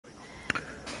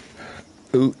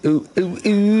Ooh, ooh, ooh,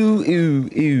 ooh, ooh,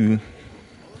 ooh.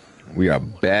 We are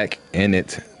back in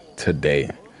it today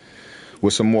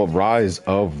with some more Rise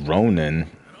of Ronin.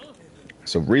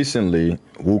 So recently,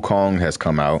 Wukong has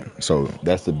come out. So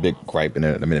that's the big gripe in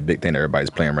it. I mean, the big thing that everybody's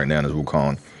playing right now is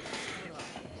Wukong.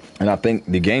 And I think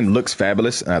the game looks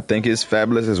fabulous. And I think it's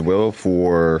fabulous as well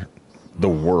for the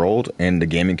world and the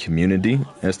gaming community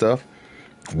and stuff.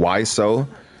 Why so?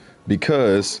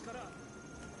 Because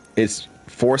it's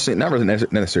forcing, not really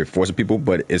necessarily forcing people,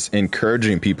 but it's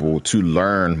encouraging people to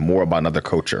learn more about another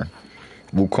culture.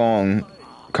 Wukong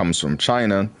comes from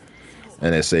China,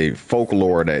 and it's a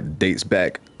folklore that dates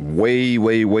back way,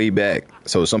 way, way back.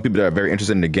 So some people that are very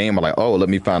interested in the game are like, oh, let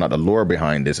me find out the lore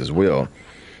behind this as well.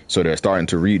 So they're starting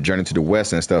to read Journey to the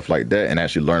West and stuff like that and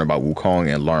actually learn about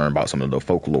Wukong and learn about some of the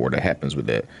folklore that happens with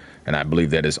that. And I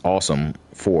believe that is awesome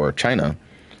for China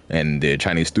and the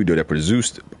Chinese studio that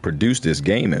produced this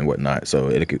game and whatnot. So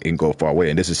it can go far away.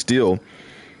 And this is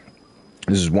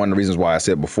one of the reasons why I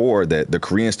said before that the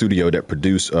Korean studio that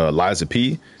produced Lies of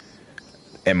P,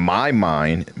 in my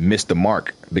mind, missed the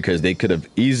mark because they could have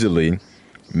easily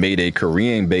made a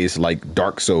Korean based like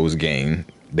Dark Souls game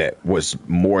that was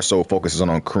more so focuses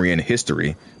on Korean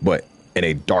history, but in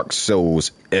a Dark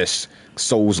Souls-esque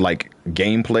Souls-like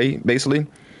gameplay, basically.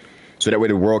 So that way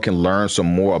the world can learn some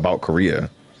more about Korea.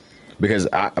 Because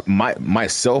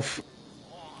myself,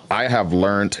 I have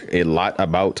learned a lot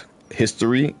about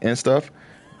history and stuff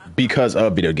because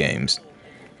of video games.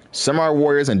 Samurai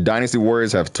Warriors and Dynasty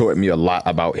Warriors have taught me a lot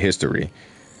about history.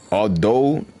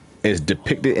 Although it's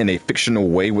depicted in a fictional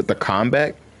way with the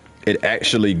combat, it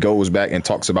actually goes back and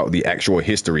talks about the actual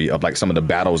history of like some of the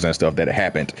battles and stuff that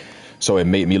happened. So it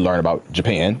made me learn about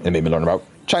Japan. It made me learn about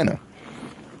China.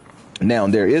 Now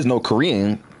there is no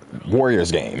Korean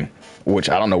Warriors game, which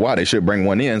I don't know why. They should bring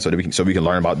one in so that we can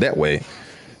learn about that way.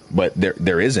 But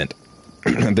there isn't.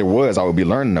 If there was, I would be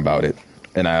learning about it.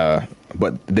 And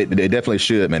but they definitely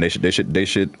should, man. They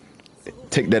should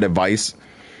take that advice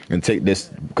and take this,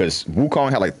 because Wukong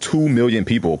had like 2 million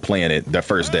people playing it the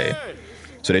first day.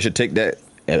 So they should take that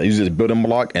and use this building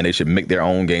block, and they should make their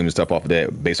own games and stuff off of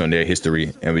that based on their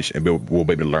history, and we'll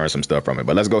be able to learn some stuff from it.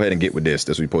 But let's go ahead and get with this.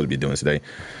 That's what we're supposed to be doing today.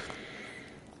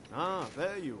 Ah,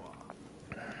 there you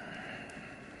are.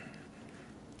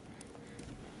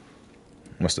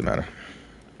 What's the matter?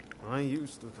 I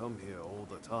used to come here all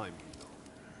the time, you know.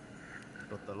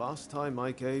 But the last time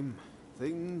I came,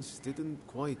 things didn't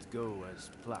quite go as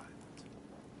planned.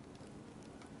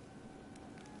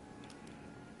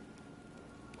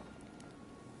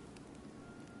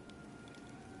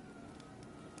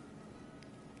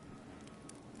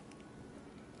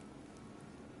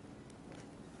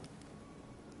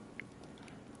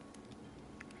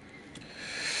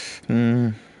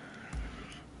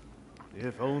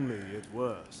 If only it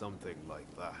were something like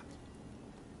that.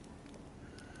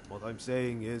 What I'm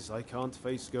saying is I can't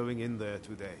face going in there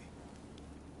today.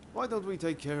 Why don't we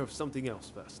take care of something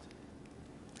else first?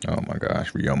 Oh my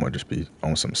gosh, Ryoma just be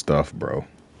on some stuff, bro.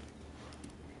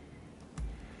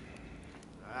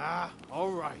 Ah,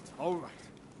 all right, all right.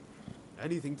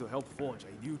 Anything to help forge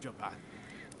a new Japan.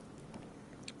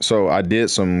 So I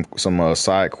did some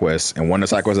side quests, and one of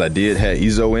the side quests I did had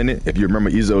Izo in it. If you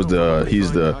remember, Izo's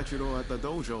he's the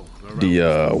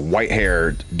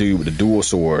white-haired dude with the dual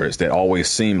swords that always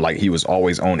seemed like he was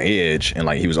always on edge and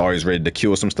like he was always ready to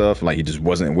kill some stuff, like he just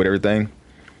wasn't with everything. And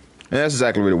that's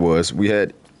exactly what it was. We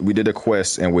did a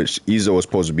quest in which Izo was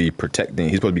supposed to be protecting.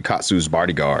 He's supposed to be Katsu's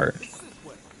bodyguard.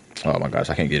 Oh my gosh,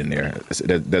 I can't get in there.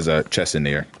 There's a chest in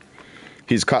there.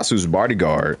 He's Katsu's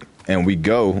bodyguard, and we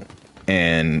go.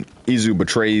 And Izu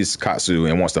betrays Katsu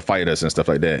and wants to fight us and stuff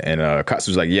like that. And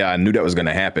Katsu's like, yeah, I knew that was going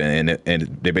to happen. And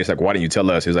they basically like, why didn't you tell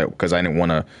us? He's like, because I didn't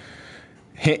want to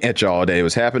hint at y'all that it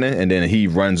was happening. And then he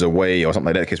runs away or something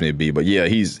like that, case may be. But yeah,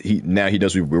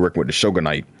 we're working with the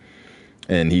Shogunate.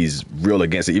 And he's real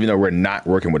against it, even though we're not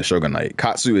working with the Shogunate.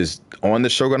 Katsu is on the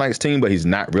Shogunate's team, but he's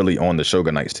not really on the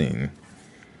Shogunate's team.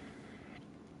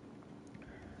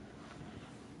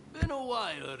 Been a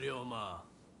while, Ryoma.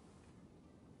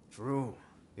 True.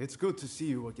 It's good to see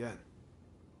you again.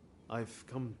 I've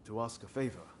come to ask a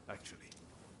favor, actually.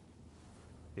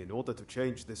 In order to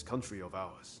change this country of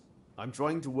ours, I'm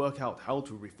trying to work out how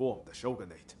to reform the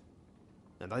shogunate.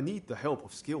 And I need the help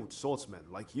of skilled swordsmen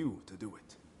like you to do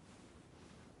it.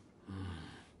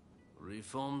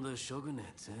 Reform the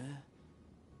shogunate, eh?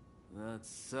 That's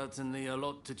certainly a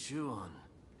lot to chew on.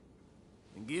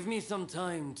 Give me some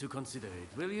time to consider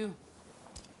it, will you?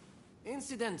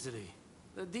 Incidentally,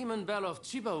 the demon belle of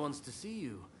Chiba wants to see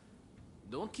you.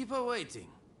 Don't keep her waiting.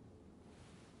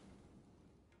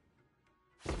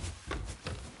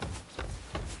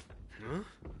 Huh?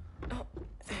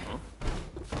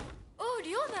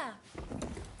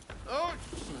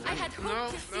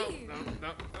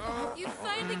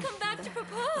 already come back to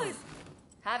propose,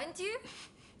 haven't you?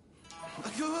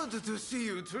 Good to see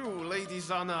you too, Lady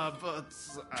Sana, but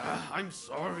I'm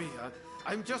sorry.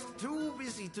 I'm just too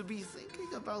busy to be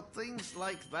thinking about things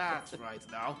like that right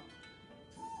now.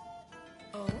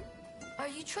 Oh? Are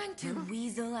you trying to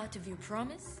weasel out of your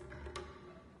promise?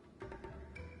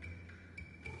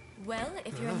 Well,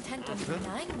 if you're intent on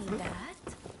denying me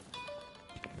that,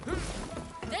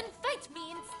 then fight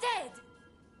me instead!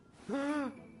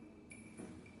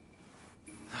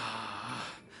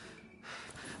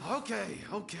 Okay.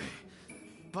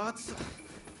 But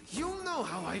you know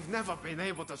how I've never been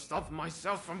able to stop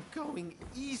myself from going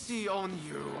easy on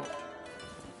you.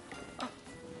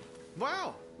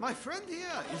 Well, my friend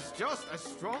here is just as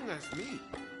strong as me.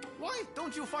 Why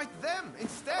don't you fight them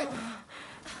instead?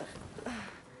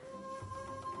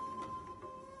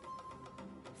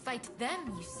 Fight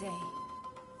them, you say?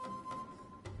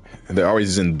 They're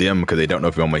always using them because they don't know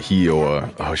if I'm a he or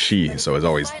a she, so it's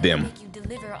always them. Make you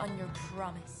deliver on your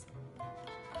promise.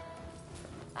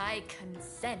 I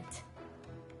consent.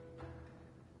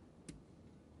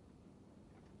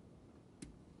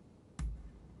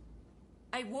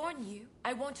 I warn you,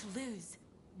 I won't lose.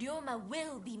 Ryoma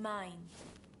will be mine.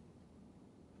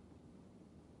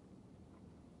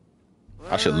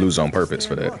 I should lose on purpose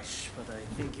for that. But I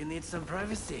think you need some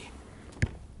privacy.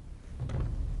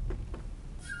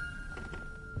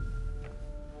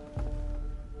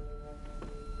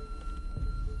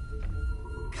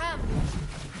 Come.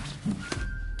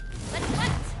 Let's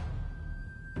fight.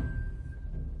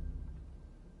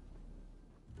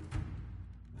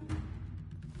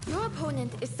 Your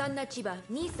opponent is Sanna Chiba,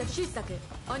 niece of Shusaku.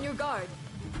 On your guard.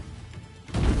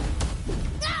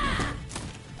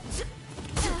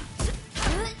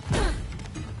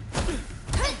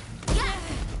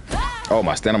 Oh,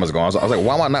 my stamina's gone. I was like,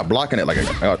 why am I not blocking it? Like,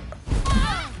 I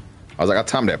was like, I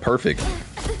timed that perfect.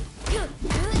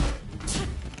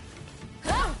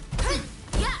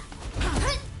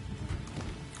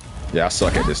 Yeah, I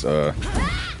suck at this.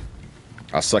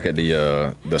 I suck at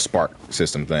the spark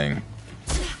system thing.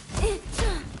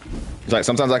 It's like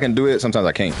sometimes I can do it, sometimes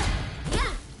I can't.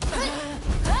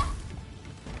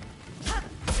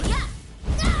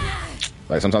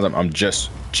 Like sometimes I'm just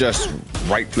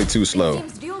rightfully too slow. It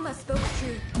seems Ryoma spoke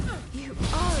true. You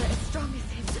are as strong as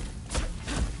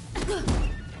him.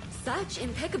 Such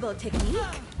impeccable technique.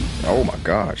 Oh my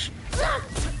gosh.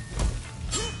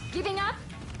 Giving up?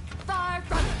 Far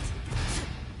from it.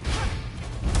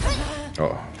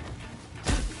 Oh.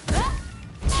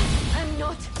 I'm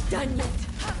not done yet.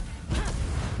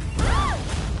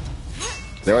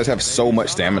 They always have so much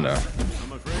stamina.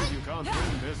 I'm afraid you can't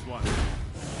win this one.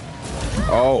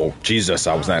 Oh, Jesus,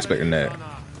 I was not expecting that.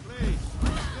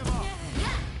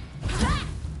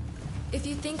 If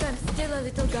you think I'm still a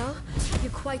little girl,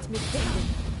 you're quite mistaken.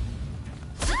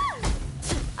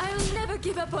 I'll never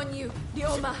give up on you,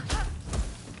 Ryoma.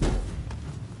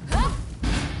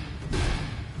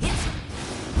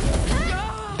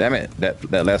 Damn it,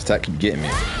 that last attack keep getting me.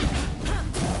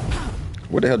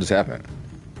 What the hell just happened?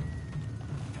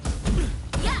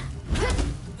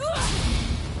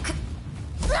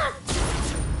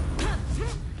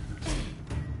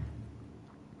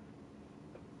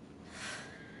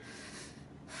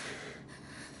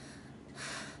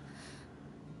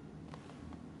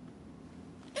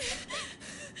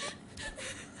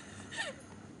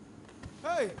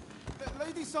 Hey,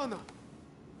 Lady Sana.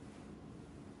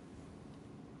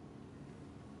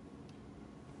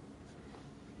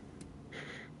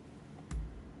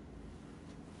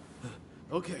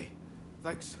 Okay,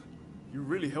 thanks. You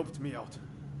really helped me out.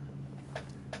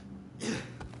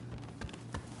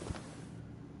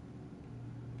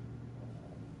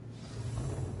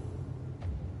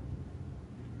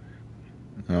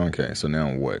 Okay, so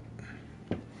now what?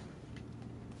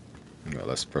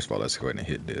 Well, first of all, let's go ahead and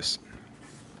hit this.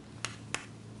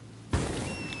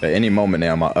 At any moment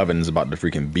now, my oven's about to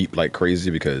freaking beep like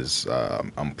crazy because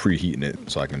I'm preheating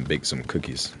it so I can bake some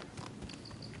cookies.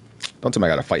 Don't tell me I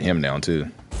gotta fight him now too.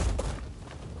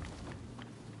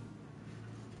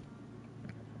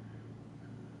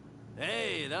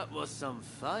 Hey, that was some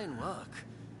fine work.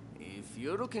 If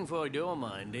you're looking for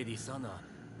Ryoma and Lady Sana,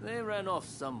 they ran off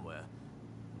somewhere.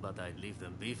 But I'd leave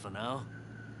them be for now.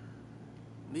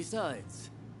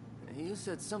 Besides, you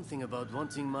said something about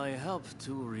wanting my help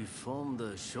to reform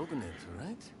the shogunate,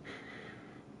 right?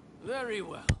 Very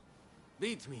well.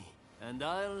 Beat me, and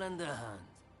I'll lend a hand.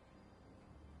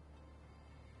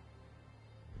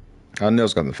 I knew I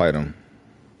was gonna fight him.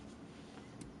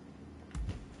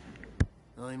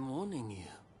 I'm warning you.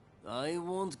 I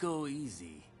won't go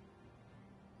easy.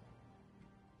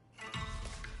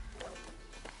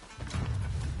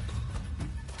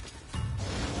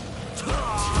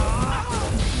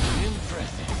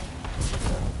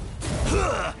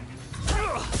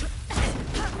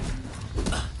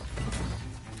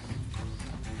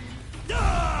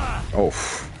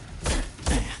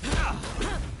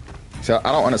 So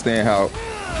I don't understand how.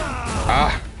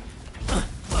 Ah.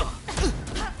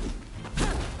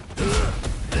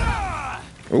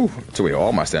 Ooh, took away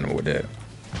all my stamina with that.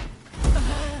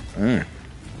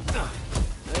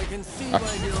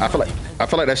 I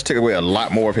feel like that should take away a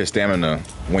lot more of his stamina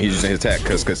when he's using his attack.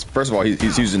 Because first of all,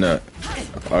 he's using a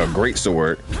great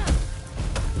sword,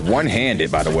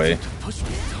 one-handed, by the way.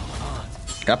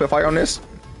 Can I put fire on this?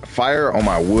 Fire on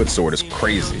my wood sword is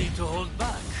crazy.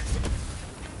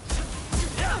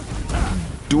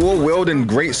 Dual wielding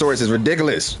great swords is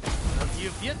ridiculous.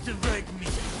 You've yet to break me.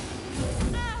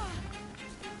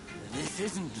 This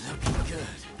isn't looking good.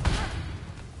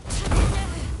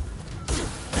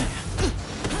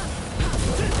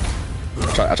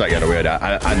 I tried to get out of the way of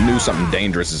that. I knew something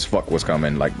dangerous as fuck was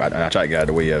coming. Like, I tried to get out of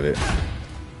the way of it.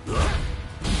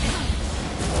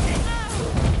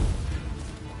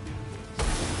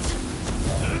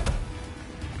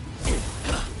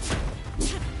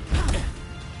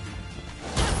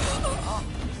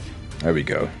 There we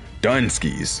go.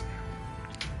 Dunskies.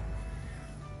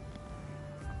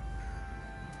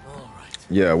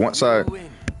 Yeah, once I'll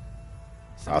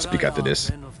speak after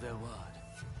this.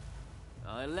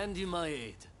 I'll lend you my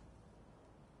aid.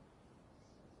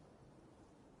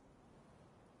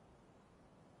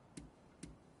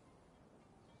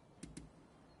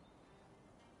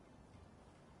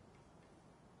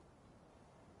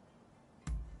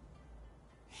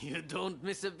 You don't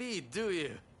miss a beat, do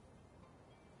you?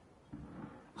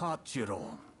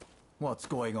 Hachiro, what's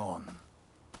going on?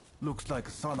 Looks like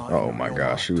Sana. Oh my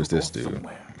gosh, who is this dude?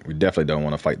 We definitely don't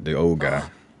want to fight the old guy.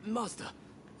 Master,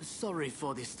 sorry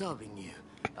for disturbing you.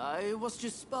 I was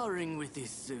just sparring with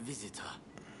this visitor.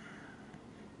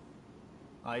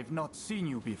 I've not seen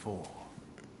you before.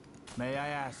 May I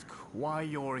ask why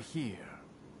you're here?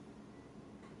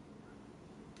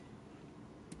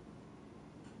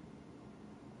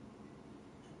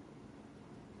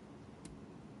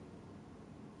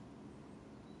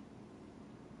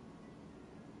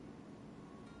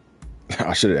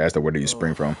 I should have asked her, where do you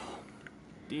spring from?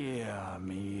 Dear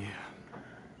me.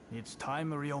 It's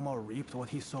time Ryoma reaped what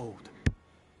he sowed.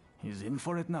 He's in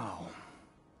for it now.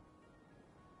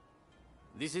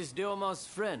 This is Ryoma's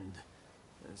friend.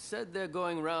 Said they're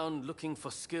going round looking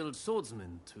for skilled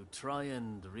swordsmen to try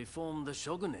and reform the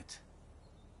shogunate.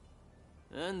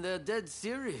 And they're dead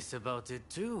serious about it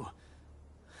too.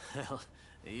 Hell,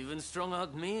 even strung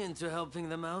out me into helping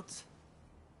them out.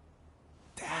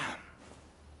 Damn.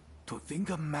 To think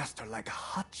a master like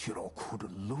Hachiro could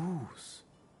lose.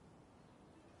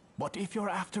 But if you're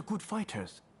after good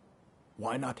fighters,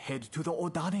 why not head to the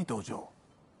Odane dojo?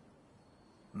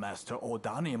 Master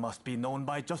Odane must be known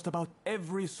by just about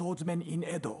every swordsman in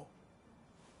Edo.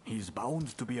 He's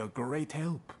bound to be a great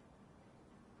help.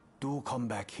 Do come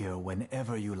back here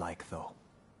whenever you like, though.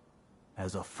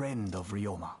 As a friend of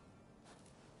Ryoma,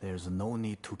 there's no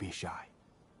need to be shy.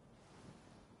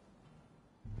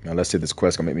 Now let's see if this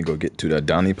quest gonna make me go get to the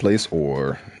Donnie place,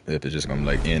 or if it's just gonna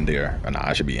like end there. Nah,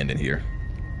 I should be ending here.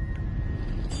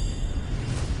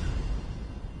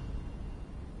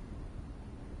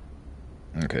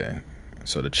 Okay,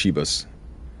 so the Chibas.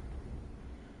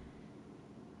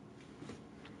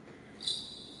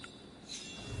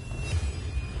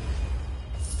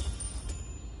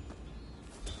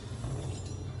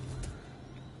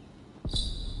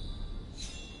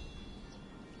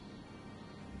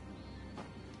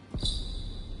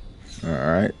 All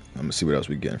right, I'm gonna see what else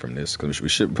we getting from this, because we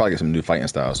should probably get some new fighting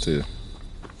styles too.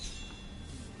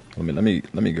 Let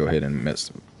me go ahead and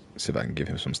see if I can give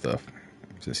him some stuff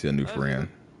since he's a new friend.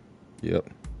 Yep.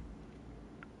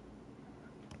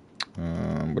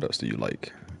 What else do you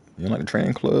like? You like the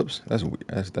training clubs?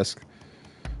 That's.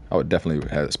 I would definitely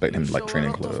expect him to like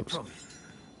training clubs.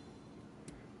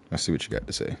 Let's see what you got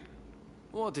to say.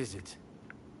 What is it?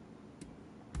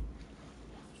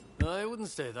 I wouldn't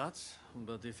say that,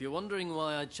 but if you're wondering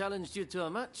why I challenged you to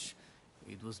a match,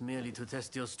 it was merely to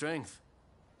test your strength.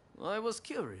 I was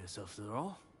curious, after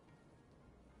all.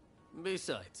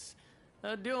 Besides,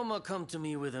 had Ryoma come to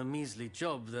me with a measly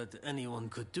job that anyone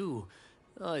could do,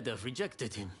 I'd have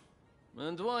rejected him.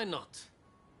 And why not?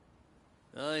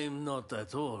 I'm not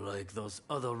at all like those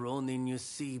other Ronin you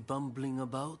see bumbling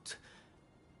about.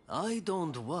 I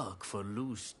don't work for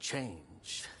loose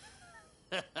change.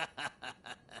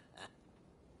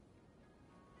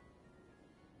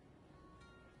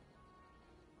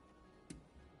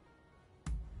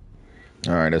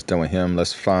 All right, that's done with him.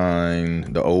 Let's find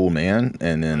the old man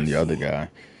and then the other guy.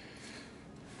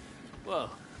 Well,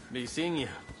 be seeing you.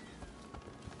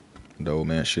 The old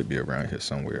man should be around here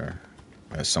somewhere.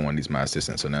 And someone needs my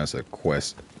assistance, so now it's a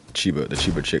quest. The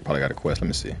Chiba chick probably got a quest. Let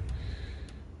me see.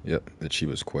 Yep, the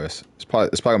Chiba's quest. It's probably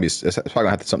gonna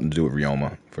have something to do with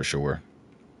Ryoma for sure.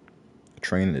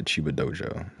 Train in the Chiba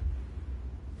dojo.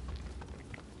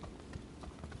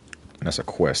 And that's a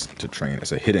quest to train.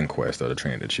 It's a hidden quest though to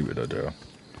train in the Chiba dojo.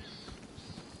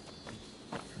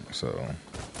 So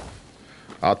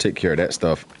I'll take care of that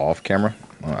stuff off camera.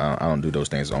 I don't do those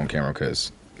things on camera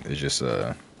because it's just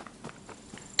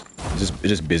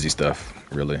busy stuff,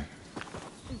 really.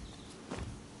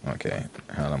 Okay,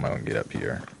 how am I gonna get up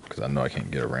here? Because I know I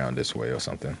can't get around this way or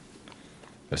something.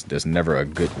 There's never a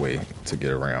good way to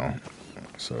get around.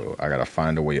 So I gotta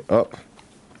find a way up,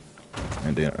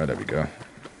 and then there we go.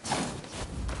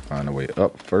 Find a way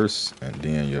up first, and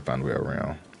then you'll find a way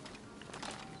around.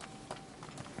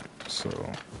 So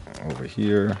over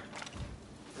here,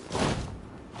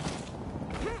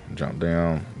 jump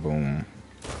down, boom,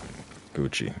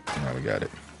 Gucci. Now we got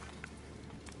it.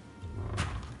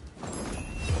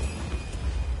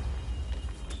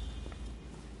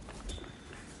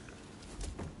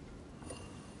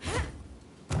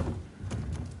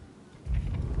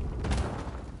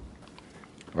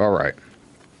 All right.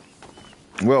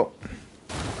 Well,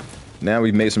 now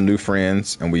we've made some new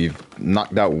friends, and we've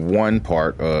knocked out one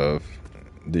part of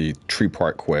the tree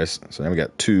part quest. So now we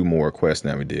got 2 more quests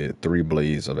now we did. 3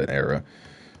 Blades of an Era.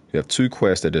 We have 2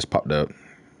 quests that just popped up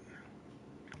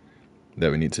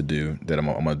that we need to do that I'm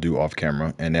gonna do off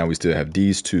camera. And now we still have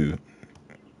these 2.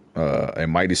 A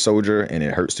Mighty Soldier and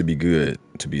It Hurts to Be Good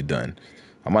to be done.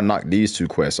 I'm gonna knock these 2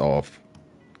 quests off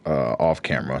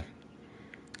camera,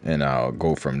 and I'll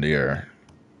go from there.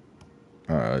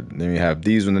 Then we have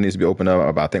these one that needs to be opened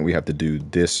up. I think we have to do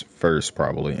this first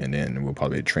probably, and then we'll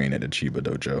probably train at the Chiba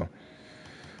dojo.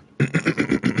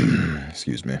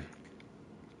 Excuse me.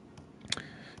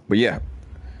 But yeah,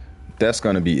 that's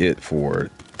gonna be it for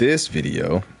this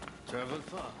video.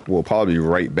 We'll probably be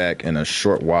right back in a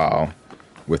short while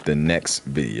with the next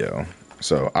video.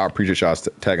 So I appreciate y'all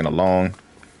tagging along.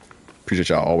 Appreciate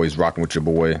y'all always rocking with your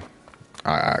boy.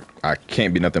 I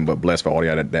can't be nothing but blessed for all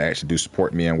y'all that actually do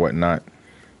support me and whatnot.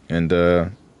 And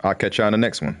I'll catch y'all in the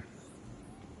next one.